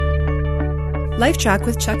LifeTrac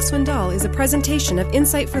with Chuck Swindoll is a presentation of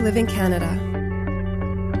Insight for Living Canada.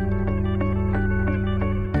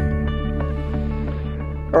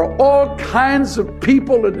 There are all kinds of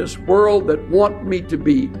people in this world that want me to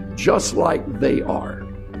be just like they are.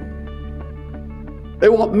 They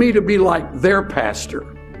want me to be like their pastor.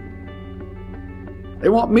 They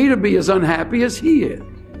want me to be as unhappy as he is.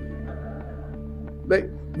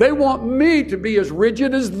 They want me to be as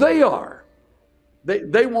rigid as they are.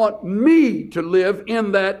 They want me to live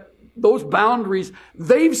in those boundaries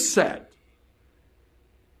they've set.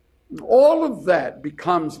 All of that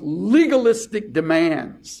becomes legalistic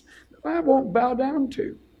demands that I won't bow down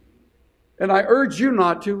to. And I urge you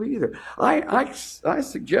not to either. I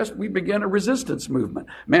suggest we begin a resistance movement.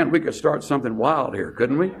 Man, we could start something wild here,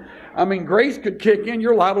 couldn't we? I mean, grace could kick in.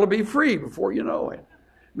 You're liable to be free before you know it.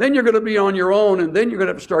 Then you're going to be on your own, and then you're going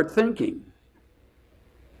to have to start thinking.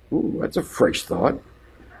 Ooh, that's a fresh thought.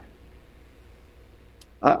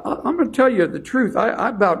 I'm going to tell you the truth. I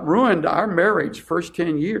about ruined our marriage first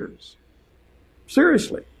 10 years.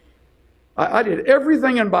 Seriously. I did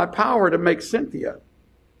everything in my power to make Cynthia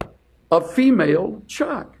a female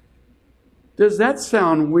Chuck. Does that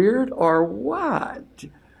sound weird or what?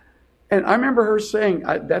 And I remember her saying,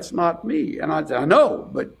 that's not me. And I said, I know,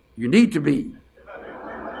 but you need to be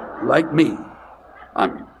like me.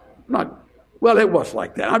 I'm not. Well, it was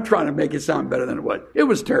like that. I'm trying to make it sound better than it was. It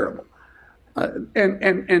was terrible.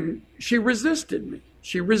 And she resisted me.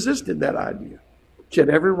 She resisted that idea. She had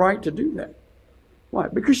every right to do that. Why?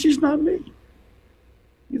 Because she's not me.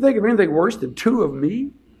 You think of anything worse than two of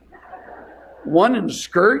me? One in a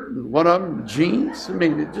skirt and one of them in jeans? I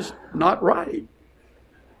mean, it's just not right.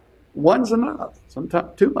 One's enough.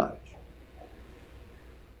 Sometimes too much.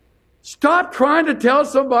 Stop trying to tell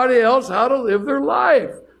somebody else how to live their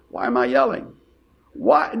life. Why am I yelling?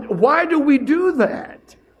 Why do we do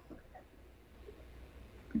that?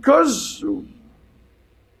 Because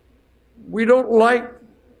we don't like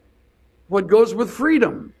what goes with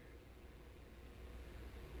freedom.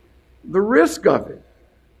 The risk of it.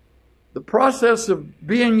 The process of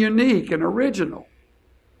being unique and original.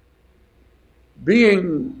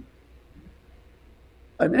 Being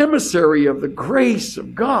an emissary of the grace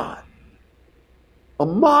of God. A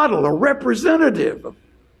model, a representative of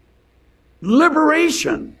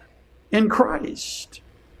liberation in Christ.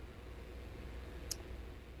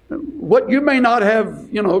 What you may not have,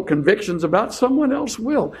 convictions about, someone else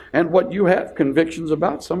will. And what you have convictions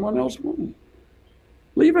about, someone else won't.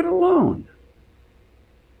 Leave it alone.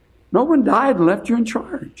 No one died and left you in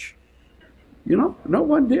charge. No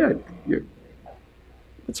one did.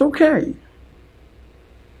 It's okay.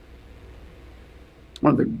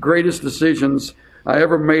 One of the greatest decisions I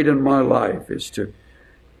ever made in my life is to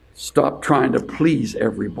stop trying to please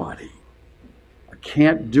everybody. I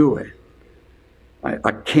can't do it.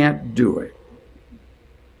 I can't do it.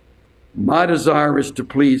 My desire is to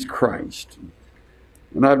please Christ.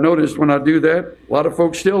 And I've noticed when I do that, a lot of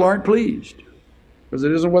folks still aren't pleased because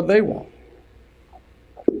it isn't what they want.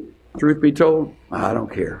 Truth be told, I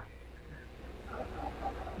don't care.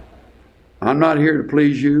 I'm not here to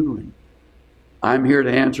please you. I'm here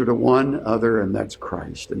to answer to one other, and that's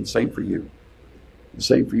Christ. And the same for you. The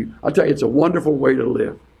same for you. I'll tell you, it's a wonderful way to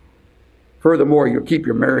live. Furthermore, you'll keep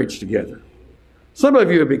your marriage together. Some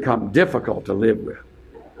of you have become difficult to live with.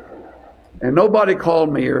 And nobody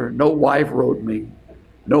called me, or no wife wrote me.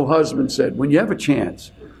 No husband said, when you have a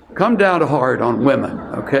chance, come down to hard on women,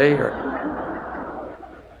 okay? Or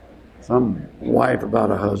some wife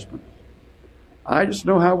about a husband. I just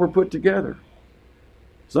know how we're put together.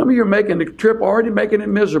 Some of you are making the trip, already making it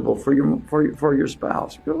miserable for your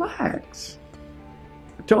spouse. Relax.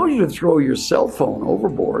 I told you to throw your cell phone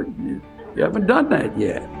overboard. You haven't done that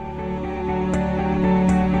yet.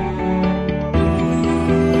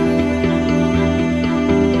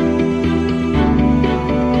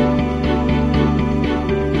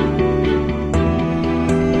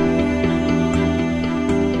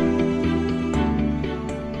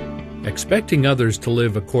 Expecting others to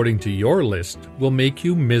live according to your list will make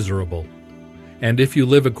you miserable. And if you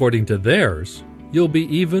live according to theirs, you'll be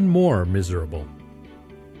even more miserable.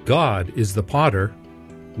 God is the potter,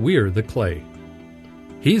 we're the clay.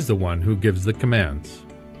 He's the one who gives the commands.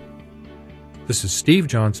 This is Steve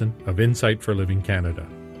Johnson of Insight for Living Canada.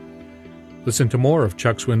 Listen to more of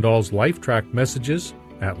Chuck Swindoll's LifeTrac messages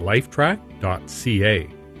at lifetrac.ca.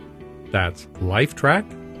 That's lifetrac.ca.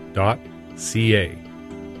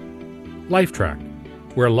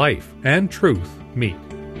 LifeTrac, where life and truth meet.